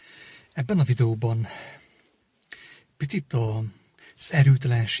Ebben a videóban picit az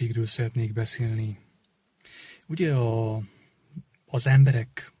erőtlenségről szeretnék beszélni. Ugye az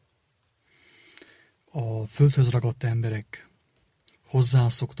emberek, a földhöz ragadt emberek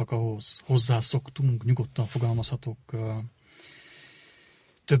hozzászoktunk, nyugodtan fogalmazhatok,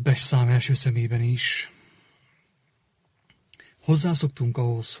 többes szám első szemében is. Hozzászoktunk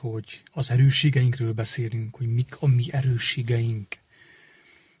ahhoz, hogy az erősségeinkről beszélünk, hogy mik a mi erősségeink,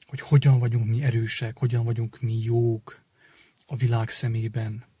 hogy hogyan vagyunk mi erősek, hogyan vagyunk mi jók a világ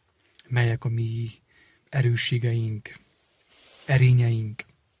szemében, melyek a mi erősségeink, erényeink.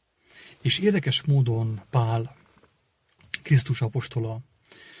 És érdekes módon Pál, Krisztus apostola,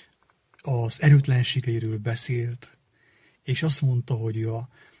 az erőtlenségeiről beszélt, és azt mondta, hogy ő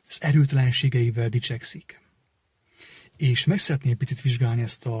az erőtlenségeivel dicsekszik. És meg szeretném picit vizsgálni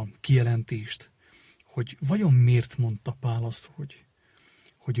ezt a kijelentést, hogy vajon miért mondta Pál azt,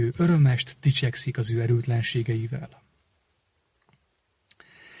 hogy ő örömest dicsekszik az ő erőtlenségeivel.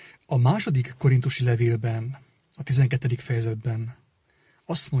 A második korintusi levélben, a 12. fejezetben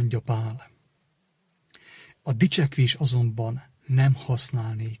azt mondja Pál: a dicsekvés azonban nem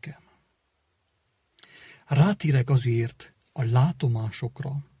használ nékem. Rátérek azért a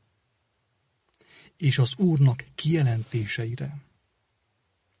látomásokra és az Úrnak kijelentéseire.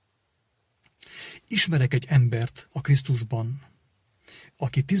 Ismerek egy embert a Krisztusban,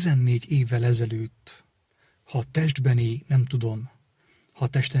 aki 14 évvel ezelőtt, ha testbené, nem tudom, ha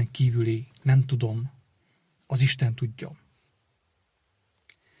testen kívüli, nem tudom, az Isten tudja.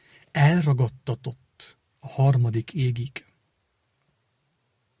 Elragadtatott a harmadik égig.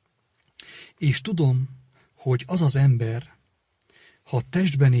 És tudom, hogy az az ember, ha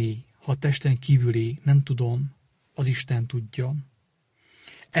testbené, ha testen kívüli, nem tudom, az Isten tudja,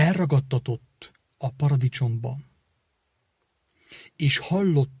 elragadtatott a paradicsomba, és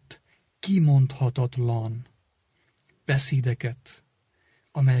hallott kimondhatatlan beszédeket,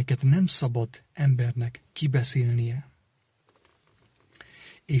 amelyeket nem szabad embernek kibeszélnie.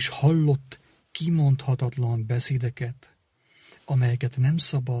 És hallott kimondhatatlan beszédeket, amelyeket nem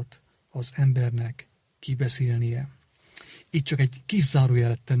szabad az embernek kibeszélnie. Itt csak egy kis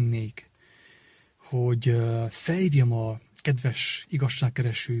zárójelet tennék, hogy felhívjam a kedves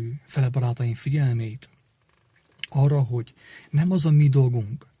igazságkereső felebarátaim figyelmét arra, hogy nem az a mi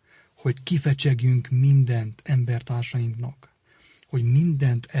dolgunk, hogy kifecsegjünk mindent embertársainknak, hogy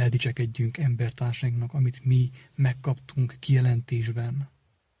mindent eldicsekedjünk embertársainknak, amit mi megkaptunk kijelentésben.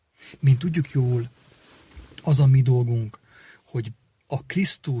 Mint tudjuk jól, az a mi dolgunk, hogy a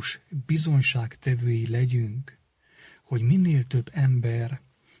Krisztus bizonyságtevői legyünk, hogy minél több ember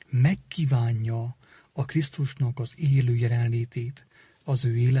megkívánja a Krisztusnak az élő jelenlétét az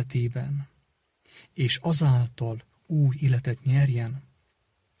ő életében, és azáltal új életet nyerjen.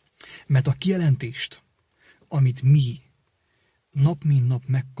 Mert a kijelentést, amit mi nap mint nap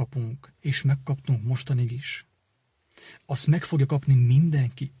megkapunk, és megkaptunk mostanig is, azt meg fogja kapni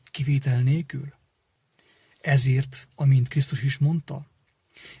mindenki, kivétel nélkül. Ezért, amint Krisztus is mondta,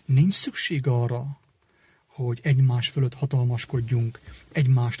 nincs szükség arra, hogy egymás fölött hatalmaskodjunk,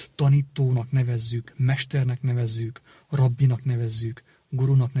 egymást tanítónak nevezzük, mesternek nevezzük, rabbinak nevezzük,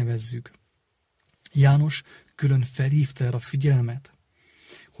 gurunak nevezzük. János külön felhívta erre a figyelmet,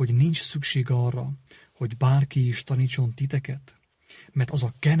 hogy nincs szükség arra, hogy bárki is tanítson titeket, mert az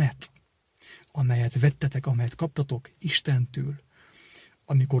a kenet, amelyet vettetek, amelyet kaptatok Istentől,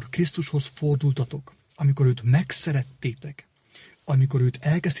 amikor Krisztushoz fordultatok, amikor őt megszerettétek, amikor őt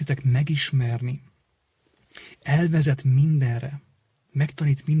elkezdtétek megismerni, elvezet mindenre,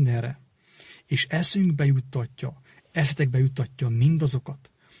 megtanít mindenre, és eszetekbe juttatja mindazokat,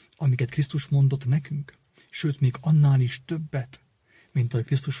 amiket Krisztus mondott nekünk, sőt, még annál is többet, mint ahogy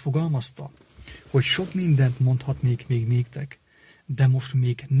Krisztus fogalmazta, hogy sok mindent mondhatnék még néktek, de most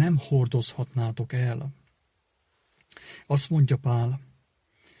még nem hordozhatnátok el. Azt mondja Pál,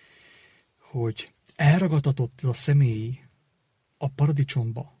 hogy elragadtatott a személy a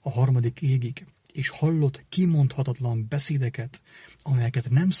paradicsomba, a harmadik égig, és hallott kimondhatatlan beszédeket, amelyeket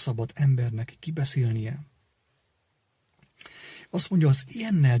nem szabad embernek kibeszélnie. Azt mondja, az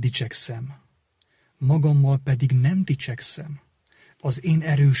ilyennel dicsekszem, magammal pedig nem dicsekszem, az én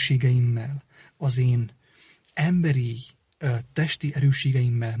erősségeimmel, az én emberi, testi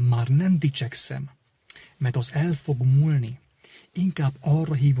erősségeimmel már nem dicsekszem, mert az el fog múlni. Inkább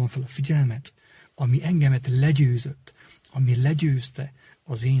arra hívom fel a figyelmet, ami engemet legyőzött, ami legyőzte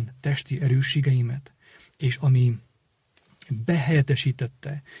az én testi erősségeimet, és ami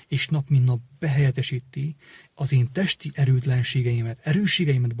behelyettesítette, és nap mint nap behelyettesíti az én testi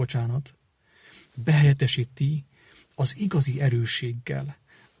erősségeimet, behelyettesíti az igazi erősséggel,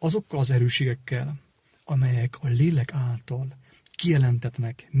 azokkal az erősségekkel, amelyek a lélek által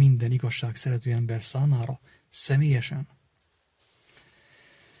kijelentetnek minden igazság szerető ember számára személyesen.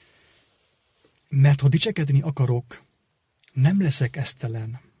 Mert ha dicsekedni akarok, nem leszek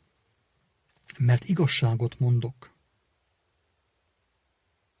esztelen, mert igazságot mondok.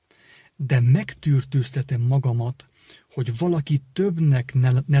 De megtűrtőztetem magamat, hogy valaki többnek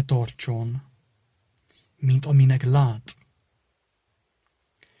ne tartson, mint aminek lát,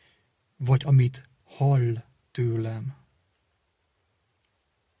 vagy amit hall tőlem.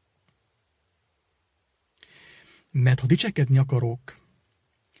 Mert ha dicsekedni akarok,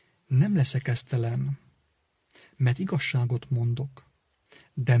 nem leszek esztelen, mert igazságot mondok,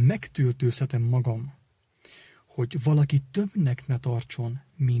 de megtöltőzhetem magam, hogy valaki többnek ne tartson,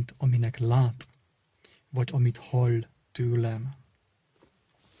 mint aminek lát, vagy amit hall tőlem.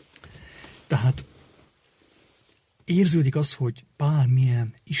 Tehát érződik az, hogy Pál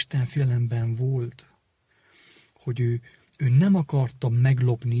milyen istenfélelemben volt, hogy ő nem akarta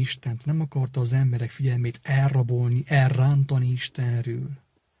meglopni Istent, nem akarta az emberek figyelmét elrabolni, elrántani Istenről.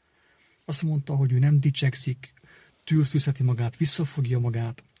 Azt mondta, hogy ő nem dicsekszik, tűrtőzheti magát, visszafogja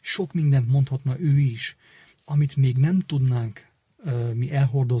magát, sok mindent mondhatna ő is, amit még nem tudnánk mi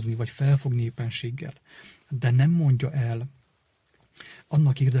elhordozni, vagy felfogni éppenséggel. De nem mondja el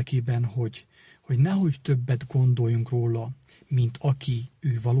annak érdekében, hogy nehogy többet gondoljunk róla, mint aki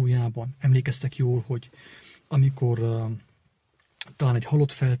ő valójában. Emlékeztek jól, hogy amikor talán egy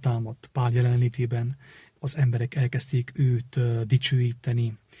halott feltámadt Pál jelenlétében, az emberek elkezdték őt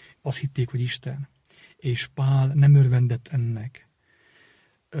dicsőíteni, azt hitték, hogy Isten. És Pál nem örvendett ennek,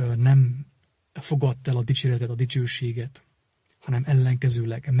 nem fogadta el a dicséretet, a dicsőséget, hanem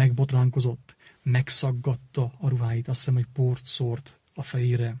ellenkezőleg megbotránkozott, megszaggatta a ruháit, azt hiszem, hogy port szórt a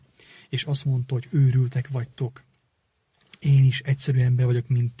fejére, és azt mondta, hogy őrültek vagytok. Én is egyszerű ember vagyok,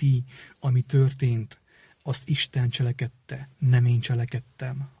 mint ti, ami történt, azt Isten cselekedte, nem én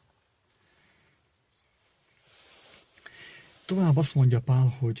cselekedtem. Tovább azt mondja Pál,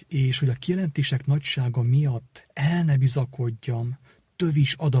 hogy a kijelentések nagysága miatt el ne bizakodjam,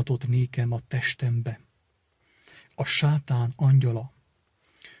 tövis adatot nékem a testembe. A sátán angyala,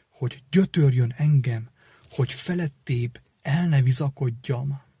 hogy gyötörjön engem, hogy felettébb el ne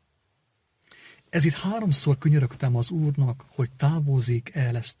bizakodjam. Ezért 3-szor könyörögtem az Úrnak, hogy távozzék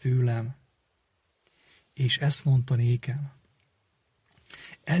el ezt tőlem. És ezt mondta nékem: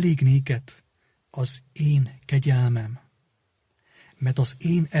 elég néked az én kegyelmem, mert az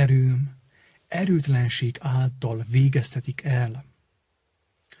én erőm erőtlenség által végeztetik el.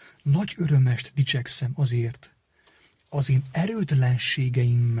 Nagy örömest dicsekszem azért, az én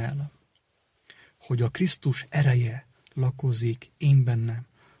erőtlenségeimmel, hogy a Krisztus ereje lakozik én bennem,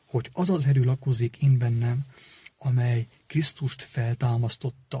 hogy az az erő lakozik én bennem, amely Krisztust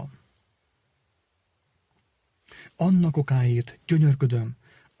feltámasztotta. Annak okáért gyönyörködöm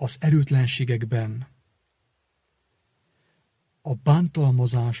az erőtlenségekben, a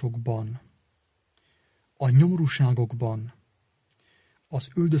bántalmazásokban, a nyomorúságokban, az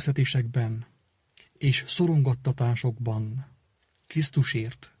üldöztetésekben és szorongattatásokban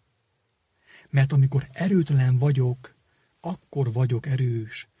Krisztusért. Mert amikor erőtlen vagyok, akkor vagyok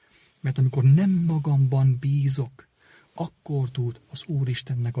erős. Mert amikor nem magamban bízok, akkor tud az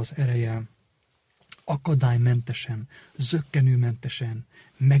Úristennek az ereje akadálymentesen, zökkenőmentesen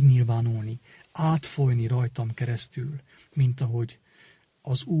megnyilvánulni, átfolyni rajtam keresztül, mint ahogy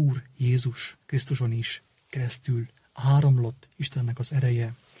az Úr Jézus Krisztuson is keresztül áramlott Istennek az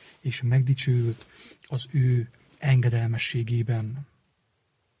ereje, és megdicsőült az ő engedelmességében.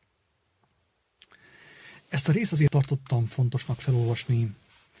 Ezt a részt azért tartottam fontosnak felolvasni,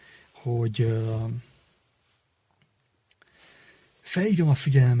 hogy felhívjam a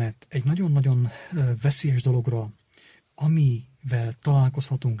figyelmet egy nagyon-nagyon veszélyes dologra, amivel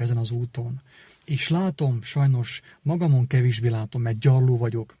találkozhatunk ezen az úton. És látom, sajnos magamon kevésbé látom, mert gyarló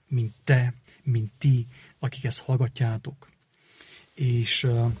vagyok, mint te, mint ti, akik ezt hallgatjátok. És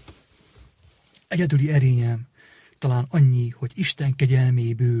egyedüli erényem talán annyi, hogy Isten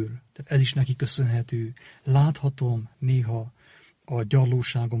kegyelméből, tehát ez is neki köszönhető, láthatom néha a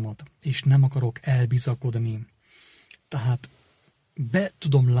gyarlóságomat, és nem akarok elbizakodni. Tehát be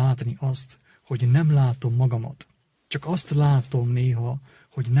tudom látni azt, hogy nem látom magamat. Csak azt látom néha,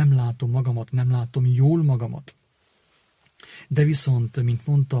 hogy nem látom magamat, nem látom jól magamat. De viszont, mint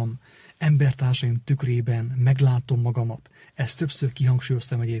mondtam, embertársaim tükrében meglátom magamat. Ezt többször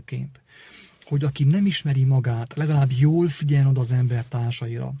kihangsúlyoztam egyébként. Hogy aki nem ismeri magát, legalább jól figyeljen oda az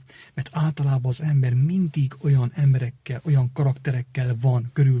embertársaira. Mert általában az ember mindig olyan emberekkel, olyan karakterekkel van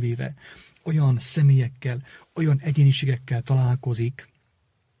körülvéve, olyan személyekkel, olyan egyéniségekkel találkozik,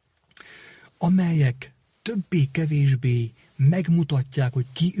 amelyek többé-kevésbé megmutatják, hogy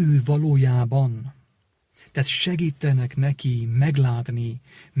ki ő valójában. Tehát segítenek neki meglátni,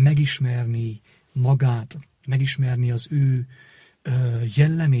 megismerni magát, megismerni az ő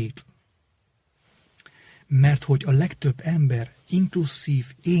jellemét. Mert hogy a legtöbb ember,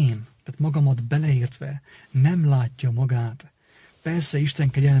 inkluszív én, tehát magamat beleértve, nem látja magát. Persze Isten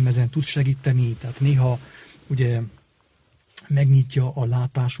kegyelmezen tud segíteni, tehát néha ugye megnyitja a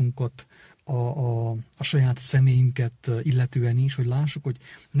látásunkat, a saját személyünket illetően is, hogy lássuk, hogy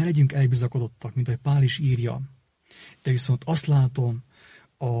ne legyünk elbizakodottak, mint ahogy Pál is írja. De viszont azt látom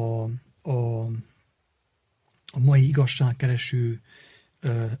a mai igazságkereső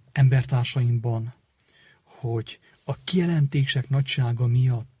embertársaimban, hogy a kijelentések nagysága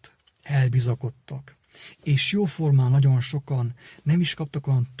miatt elbizakodtak. És jóformán nagyon sokan nem is kaptak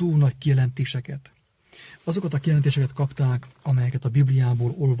olyan túl nagy kijelentéseket. Azokat a kijelentéseket kapták, amelyeket a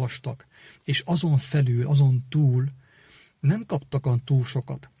Bibliából olvastak, és azon felül, azon túl nem kaptak olyan túl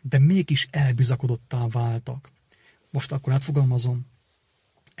sokat, de mégis elbizakodottá váltak. Most akkor átfogalmazom,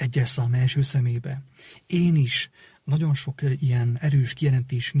 1-es szám első szemébe. Én is nagyon sok ilyen erős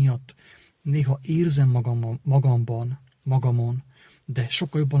kijelentés miatt néha érzem magamon, de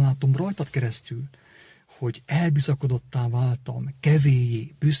sokkal jobban látom rajtad keresztül, hogy elbizakodottá váltam,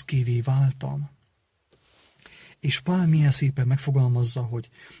 kevélyé, büszkévé váltam. És Pál milyen szépen megfogalmazza, hogy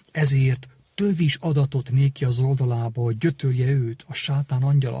ezért tövis adatot néki az oldalába, hogy gyötörje őt, a sátán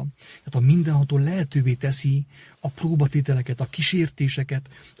angyala. Tehát a mindenható lehetővé teszi a próbatételeket, a kísértéseket,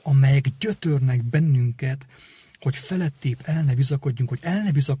 amelyek gyötörnek bennünket, hogy felettébb el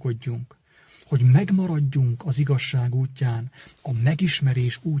ne bizakodjunk, hogy megmaradjunk az igazság útján, a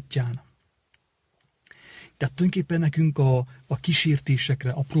megismerés útján. Tehát tulajdonképpen nekünk a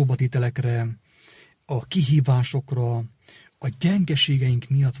kísértésekre, a próbatételekre, a kihívásokra, a gyengeségeink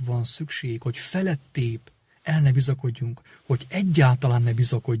miatt van szükség, hogy felettébb el ne bizakodjunk, hogy egyáltalán ne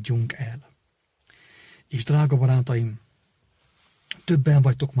bizakodjunk el. És drága barátaim, többen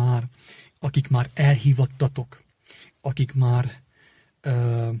vagytok már, akik már elhívattatok, akik már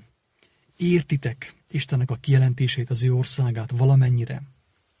értitek Istennek a kijelentését, az ő országát valamennyire.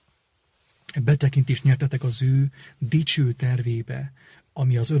 Betekintést nyertetek az ő dicső tervébe,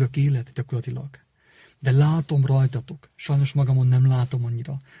 ami az örök élet gyakorlatilag. De látom rajtatok, sajnos magamon nem látom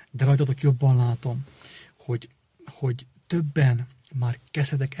annyira, de rajtatok jobban látom, hogy többen már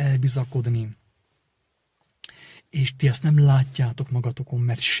kezdetek elbizakodni, és ti ezt nem látjátok magatokon,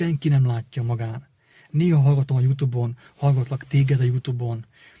 mert senki nem látja magán. Néha hallgatom a YouTube-on, hallgatlak téged a YouTube-on,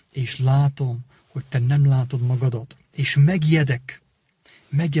 és látom, hogy te nem látod magadat, és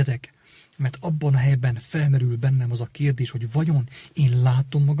megjedek, mert abban a helyben felmerül bennem az a kérdés, hogy vajon én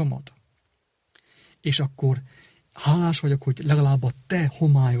látom magamat? És akkor hálás vagyok, hogy legalább a te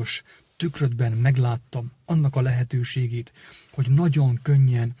homályos tükrödben megláttam annak a lehetőségét, hogy nagyon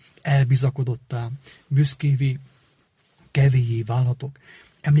könnyen elbizakodottá, büszkévé, kevélyé válhatok.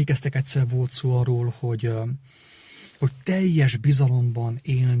 Emlékeztek, egyszer volt szó arról, hogy teljes bizalomban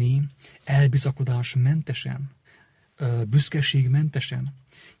élni, elbizakodásmentesen, büszkeségmentesen.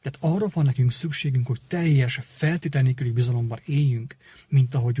 Tehát arra van nekünk szükségünk, hogy teljes, feltétel nélküli bizalomban éljünk,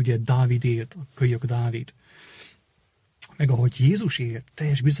 mint ahogy ugye Dávid élt, a kölyök Dávid. Meg ahogy Jézus élt,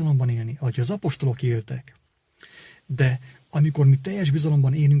 teljes bizalomban élni, ahogy az apostolok éltek. De amikor mi teljes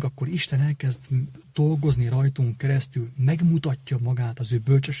bizalomban élünk, akkor Isten elkezd dolgozni rajtunk keresztül, megmutatja magát, az ő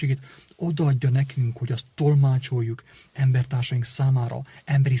bölcsességét, odaadja nekünk, hogy azt tolmácsoljuk embertársaink számára,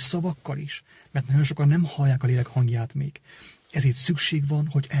 emberi szavakkal is, mert nagyon sokan nem hallják a lélek hangját még. Ezért szükség van,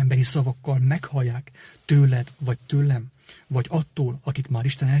 hogy emberi szavakkal meghallják tőled, vagy tőlem, vagy attól, akit már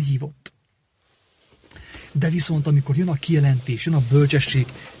Isten elhívott. De viszont amikor jön a kijelentés, jön a bölcsesség,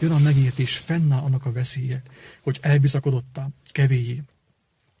 jön a megértés, fennáll annak a veszélye, hogy elbizakodottá, kevélyé,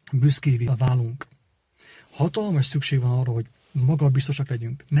 büszkévé válunk. Hatalmas szükség van arra, hogy magabiztosak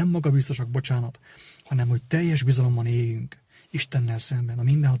legyünk, nem magabiztosak, bocsánat, hanem hogy teljes bizalommal éljünk Istennel szemben, a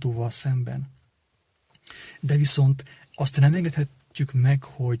mindenhatóval szemben. De viszont azt nem engedhetjük meg,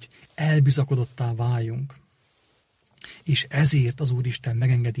 hogy elbizakodottá váljunk. És ezért az Úristen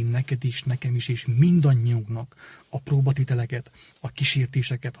megengedi neked is, nekem is, és mindannyiunknak a próbatételeket, a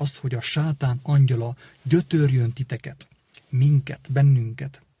kísértéseket, azt, hogy a sátán angyala gyötörjön titeket, minket,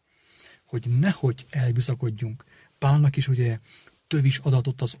 bennünket, hogy nehogy elbizakodjunk. Pálnak is ugye tövis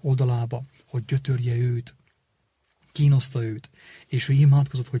adatot az oldalába, hogy gyötörje őt, kínoszta őt, és ő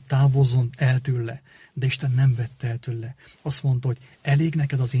imádkozott, hogy távozzon el tőle, de Isten nem vette el tőle. Azt mondta, hogy elég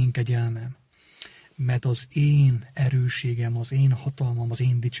neked az én kegyelmem, mert az én erősségem, az én hatalmam, az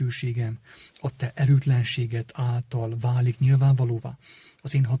én dicsőségem a te erőtlenséged által válik nyilvánvalóvá.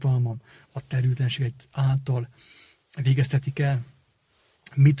 Az én hatalmam a te erőtlenséged által végeztetik el.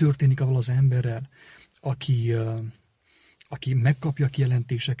 Mi történik avval az emberrel, aki megkapja a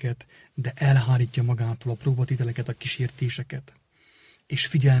kijelentéseket, de elhárítja magától a próbatételeket, a kísértéseket, és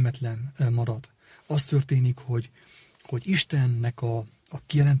figyelmetlen marad? Az történik, hogy Istennek a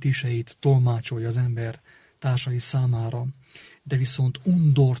kijelentéseit tolmácsolja az ember társai számára, de viszont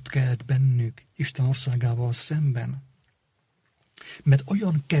undort kelt bennük Isten országával szemben. Mert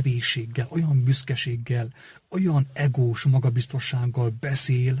olyan kevésséggel, olyan büszkeséggel, olyan egós magabiztossággal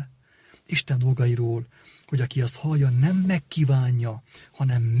beszél Isten dolgairól, hogy aki azt hallja, nem megkívánja,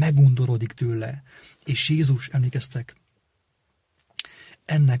 hanem megundorodik tőle. És Jézus, emlékeztek,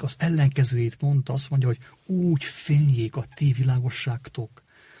 ennek az ellenkezőjét mondta, azt mondja, hogy úgy fényjék a ti világosságtok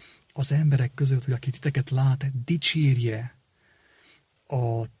az emberek között, hogy aki titeket lát, dicsérje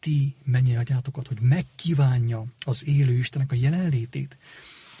a ti mennyei atyátokat, hogy megkívánja az élő Istennek a jelenlétét.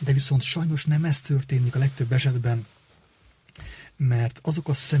 De viszont sajnos nem ez történik a legtöbb esetben, mert azok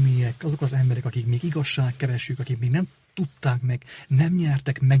a személyek, azok az emberek, akik még igazságkeresők, akik még nem tudták meg, nem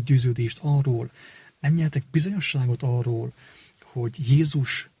nyertek meggyőződést arról, nem nyertek bizonyosságot arról, hogy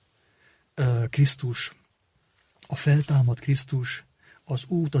Jézus Krisztus, a feltámadt Krisztus, az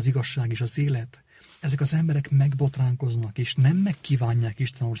út, az igazság és az élet, ezek az emberek megbotránkoznak, és nem megkívánják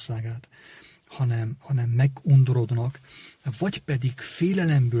Isten országát, hanem megundorodnak, vagy pedig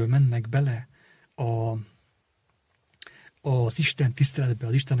félelemből mennek bele az Isten tiszteletbe,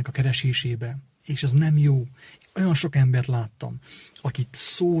 az Istennek a keresésébe, és ez nem jó. Olyan sok embert láttam, akit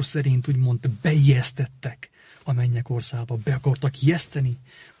szó szerint úgymond beijesztettek a mennyek országába, be akartak ijeszteni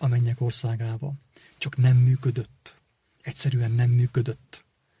a mennyek országába. Csak nem működött. Egyszerűen nem működött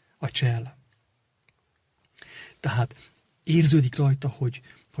a csel. Tehát érződik rajta, hogy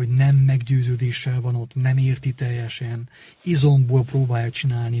nem meggyőződéssel van ott, nem érti teljesen, izomból próbálja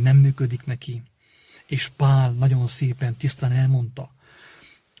csinálni, nem működik neki. És Pál nagyon szépen, tisztán elmondta,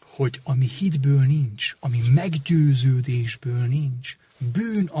 hogy ami hitből nincs, ami meggyőződésből nincs,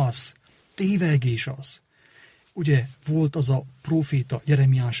 bűn az, tévegés az. Ugye volt az a próféta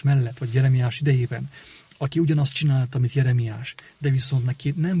Jeremiás mellett, vagy Jeremiás idejében, aki ugyanazt csinálta, mint Jeremiás, de viszont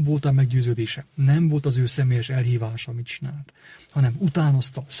neki nem volt a meggyőződése, nem volt az ő személyes elhívása, amit csinált, hanem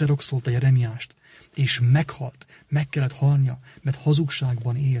utánozta, szerokszolta Jeremiást, és meghalt, meg kellett halnia, mert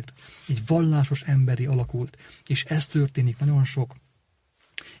hazugságban élt, egy vallásos emberi alakult, és ez történik nagyon sok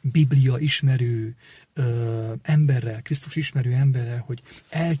Biblia ismerő emberrel, Krisztus ismerő emberrel, hogy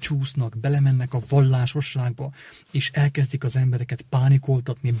elcsúsznak, belemennek a vallásosságba, és elkezdik az embereket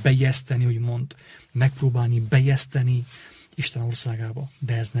pánikoltatni, bejeszteni, úgymond, megpróbálni bejeszteni Isten országába.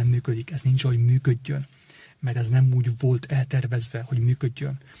 De ez nem működik, ez nincs, hogy működjön, mert ez nem úgy volt eltervezve, hogy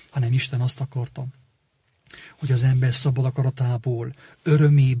működjön, hanem Isten azt akarta, hogy az ember szabad akaratából,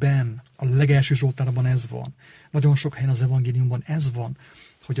 örömében, a legelső Zsoltárban ez van, nagyon sok helyen az evangéliumban ez van,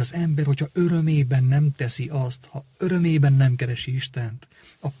 hogy az ember, hogyha örömében nem teszi azt, ha örömében nem keresi Istent,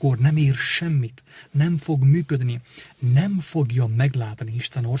 akkor nem ér semmit, nem fog működni, nem fogja meglátni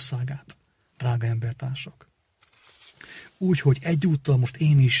Isten országát, drága embertársak. Úgyhogy egyúttal most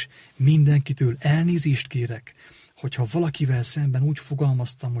én is mindenkitől elnézést kérek, hogyha valakivel szemben úgy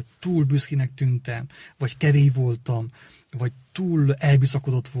fogalmaztam, hogy túl büszkének tűntem, vagy kevés voltam, vagy túl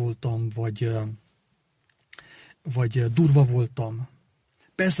elbiszakodott voltam, vagy durva voltam.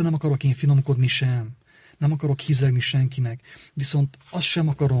 Persze nem akarok én finomkodni sem, nem akarok hízelni senkinek, viszont azt sem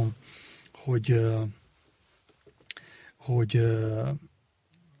akarom, hogy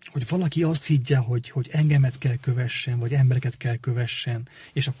valaki azt higgye, hogy engemet kell kövessen, vagy embereket kell kövessen,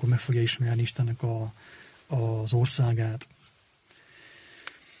 és akkor meg fogja ismerni Istennek az országát.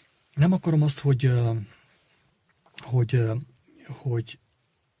 Nem akarom azt, hogy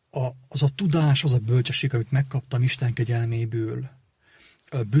az a tudás, az a bölcsesség, amit megkaptam Isten kegyelméből,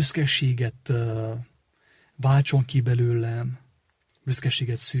 büszkeséget váltson ki belőlem,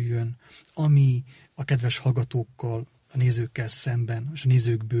 büszkeséget szüljön, ami a kedves hallgatókkal, a nézőkkel szemben, és a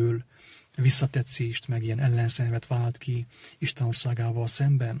nézőkből visszatetszést, meg ilyen ellenszenvet vált ki Isten országával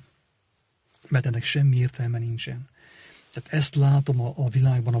szemben, mert ennek semmi értelme nincsen. Tehát ezt látom a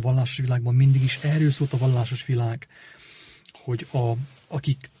világban, a vallásos világban, mindig is erről szólt a vallásos világ, hogy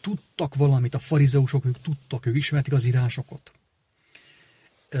akik tudtak valamit, a farizeusok, ők tudtak, ők ismerték az írásokat,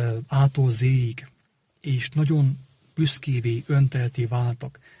 A-tól Z-ig, és nagyon büszkévé, öntelté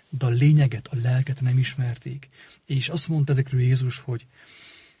váltak, de a lényeget, a lelket nem ismerték. És azt mondta ezekről Jézus,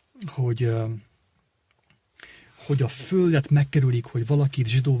 hogy a földet megkerülik, hogy valakit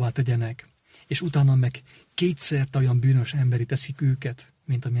zsidóvá tegyenek, és utána meg kétszerte olyan bűnös emberi teszik őket,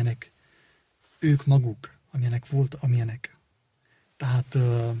 mint amilyenek ők maguk, amilyenek. Tehát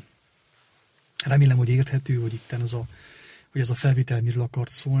remélem, hogy érthető, hogy itt hogy ez a felvétel miről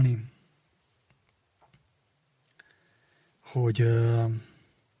akart szólni. Hogy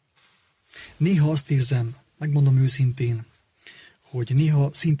néha azt érzem, megmondom őszintén, hogy néha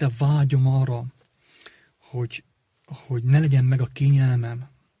szinte vágyom arra, hogy ne legyen meg a kényelmem.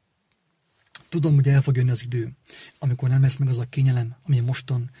 Tudom, hogy el fog jönni az idő, amikor nem lesz meg az a kényelem, ami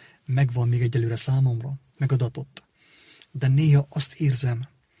mostan megvan még egyelőre számomra, megadatott. De néha azt érzem,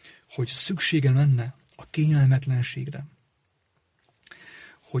 hogy szükségem lenne a kényelmetlenségre.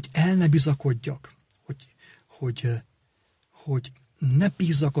 Hogy el ne bizakodjak, hogy ne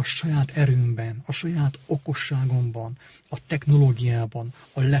bízzak a saját erőmben, a saját okosságomban, a technológiában,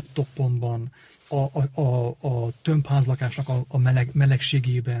 a laptopomban, a tömbházlakásnak a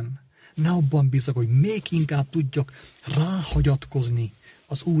melegségében. Ne abban bízzak, hogy még inkább tudjak ráhagyatkozni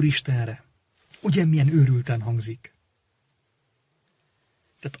az Úristenre. Ugye milyen őrülten hangzik?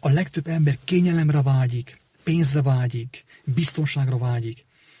 Tehát a legtöbb ember kényelemre vágyik, pénzre vágyik, biztonságra vágyik,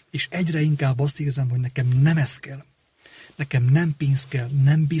 és egyre inkább azt érzem, hogy nekem nem ez kell. Nekem nem pénz kell,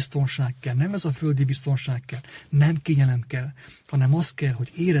 nem biztonság kell, nem ez a földi biztonság kell, nem kényelem kell, hanem az kell,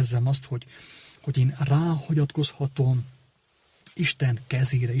 hogy érezzem azt, hogy én ráhagyatkozhatom Isten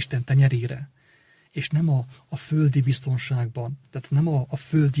kezére, Isten tenyerére, és nem a földi biztonságban, tehát nem a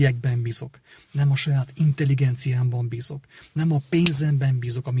földiekben bízok, nem a saját intelligenciámban bízok, nem a pénzemben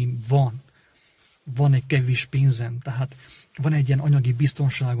bízok, ami van egy kevés pénzem, tehát van egy ilyen anyagi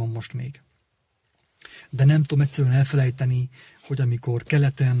biztonságom most még. De nem tudom egyszerűen elfelejteni, hogy amikor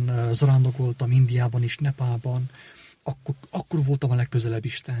keleten zarándokoltam, Indiában és Nepálban, akkor voltam a legközelebb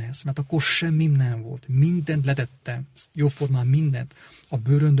Istenhez, mert akkor semmim nem volt. Mindent letettem, jóformán mindent, a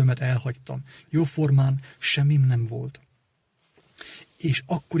bőröndömet elhagytam. Jóformán semmim nem volt. És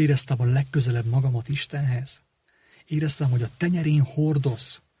akkor éreztem a legközelebb magamat Istenhez. Éreztem, hogy a tenyerén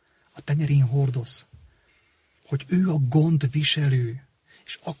hordoz, hogy ő a gondviselő.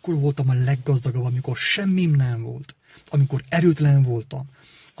 És akkor voltam a leggazdagabb, amikor semmim nem volt, amikor erőtlen voltam,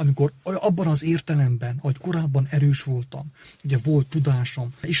 amikor abban az értelemben, ahogy korábban erős voltam, ugye volt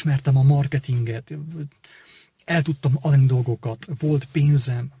tudásom, ismertem a marketinget, el tudtam adni dolgokat, volt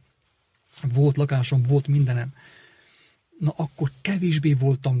pénzem, volt lakásom, volt mindenem. Na akkor kevésbé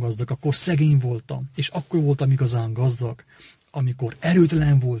voltam gazdag, akkor szegény voltam, és akkor voltam igazán gazdag, amikor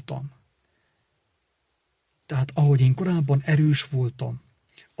erőtlen voltam. Tehát ahogy én korábban erős voltam,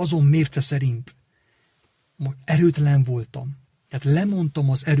 azon mérce szerint erőtlen voltam. Tehát lemondtam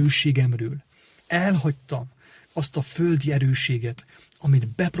az erősségemről. Elhagytam azt a földi erősséget, amit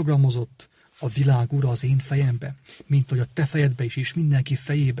beprogramozott a világ ura az én fejembe, mint hogy a te fejedbe is, és mindenki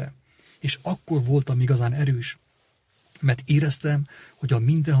fejébe. És akkor voltam igazán erős, mert éreztem, hogy a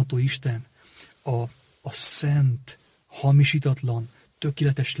mindenható Isten, a szent, hamisítatlan,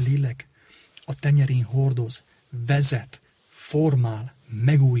 tökéletes lélek a tenyerén hordoz, vezet, formál,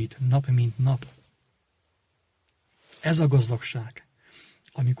 megújít nap mint nap. Ez a gazdagság,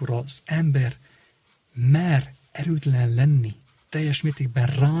 amikor az ember mer erőtlen lenni, teljes mértékben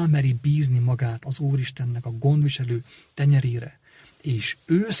rámeri bízni magát az Úristennek a gondviselő tenyerére, és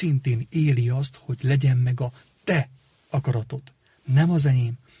őszintén éli azt, hogy legyen meg a te akaratod. Nem az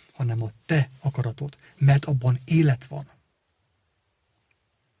enyém, hanem a te akaratod, mert abban élet van.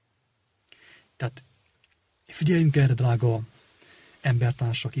 Tehát figyeljünk erre, drága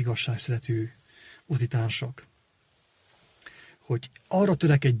embertársak, igazságszerető utitársak, hogy arra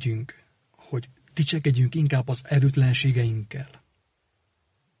törekedjünk, hogy dicsekedjünk inkább az erőtlenségeinkkel.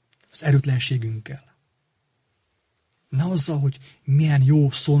 Az erőtlenségünkkel. Ne azzal, hogy milyen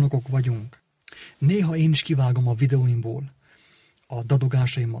jó szónokok vagyunk. Néha én is kivágom a videóimból a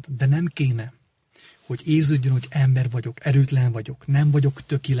dadogásaimat, de nem kéne, hogy érződjön, hogy ember vagyok, erőtlen vagyok, nem vagyok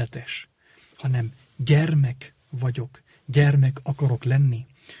tökéletes, hanem gyermek vagyok, gyermek akarok lenni,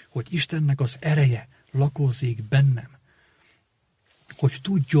 hogy Istennek az ereje lakozzék bennem, hogy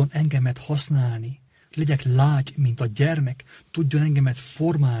tudjon engemet használni, legyek lágy, mint a gyermek, tudjon engemet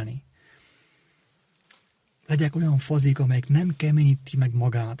formálni. Legyek olyan fazék, amelyik nem keményíti meg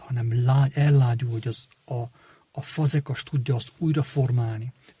magát, hanem ellágyul, hogy a fazekas tudja azt újra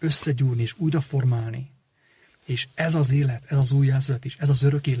formálni, összegyúrni és újra formálni. És ez az élet, ez az újjászületés, ez az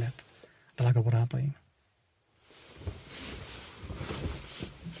örök élet, drága barátaim.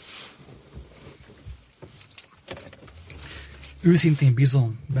 Őszintén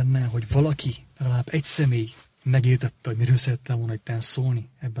bízom benne, hogy valaki, legalább egy személy megértette, hogy miről szerettem volna itt szólni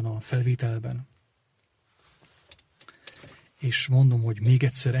ebben a felvételben. és mondom, hogy még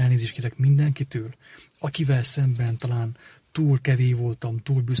egyszer elnézést kérek mindenkitől, akivel szemben talán túl kevés voltam,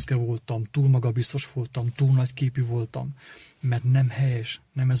 túl büszke voltam, túl magabiztos voltam, túl nagyképű voltam, mert nem helyes,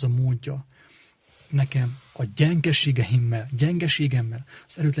 nem ez a módja. Nekem a gyengeségemmel,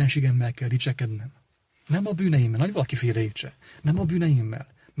 az erőtlenségemmel kell dicsekednem. Nem a bűneimmel, nagy valaki félreértse, nem a bűneimmel,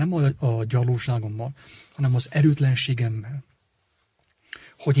 nem a gyarlóságommal, hanem az erőtlenségemmel.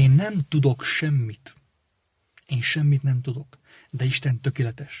 Hogy én nem tudok semmit. Én semmit nem tudok, de Isten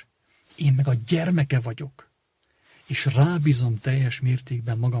tökéletes. Én meg a gyermeke vagyok. És rábízom teljes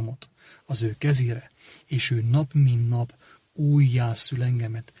mértékben magamat az ő kezére, és ő nap mint nap újjászül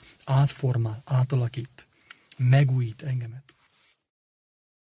engemet, átformál, átalakít, megújít engemet.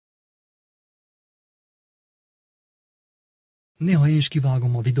 Néha én is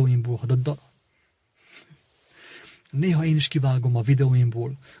kivágom a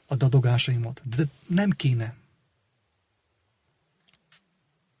videóimból a dadogásaimat, de nem kéne.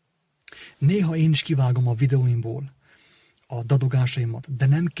 Néha én is kivágom a videóimból a dadogásaimat, de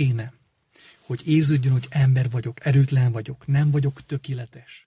nem kéne, hogy érződjön, hogy ember vagyok, erőtlen vagyok, nem vagyok tökéletes.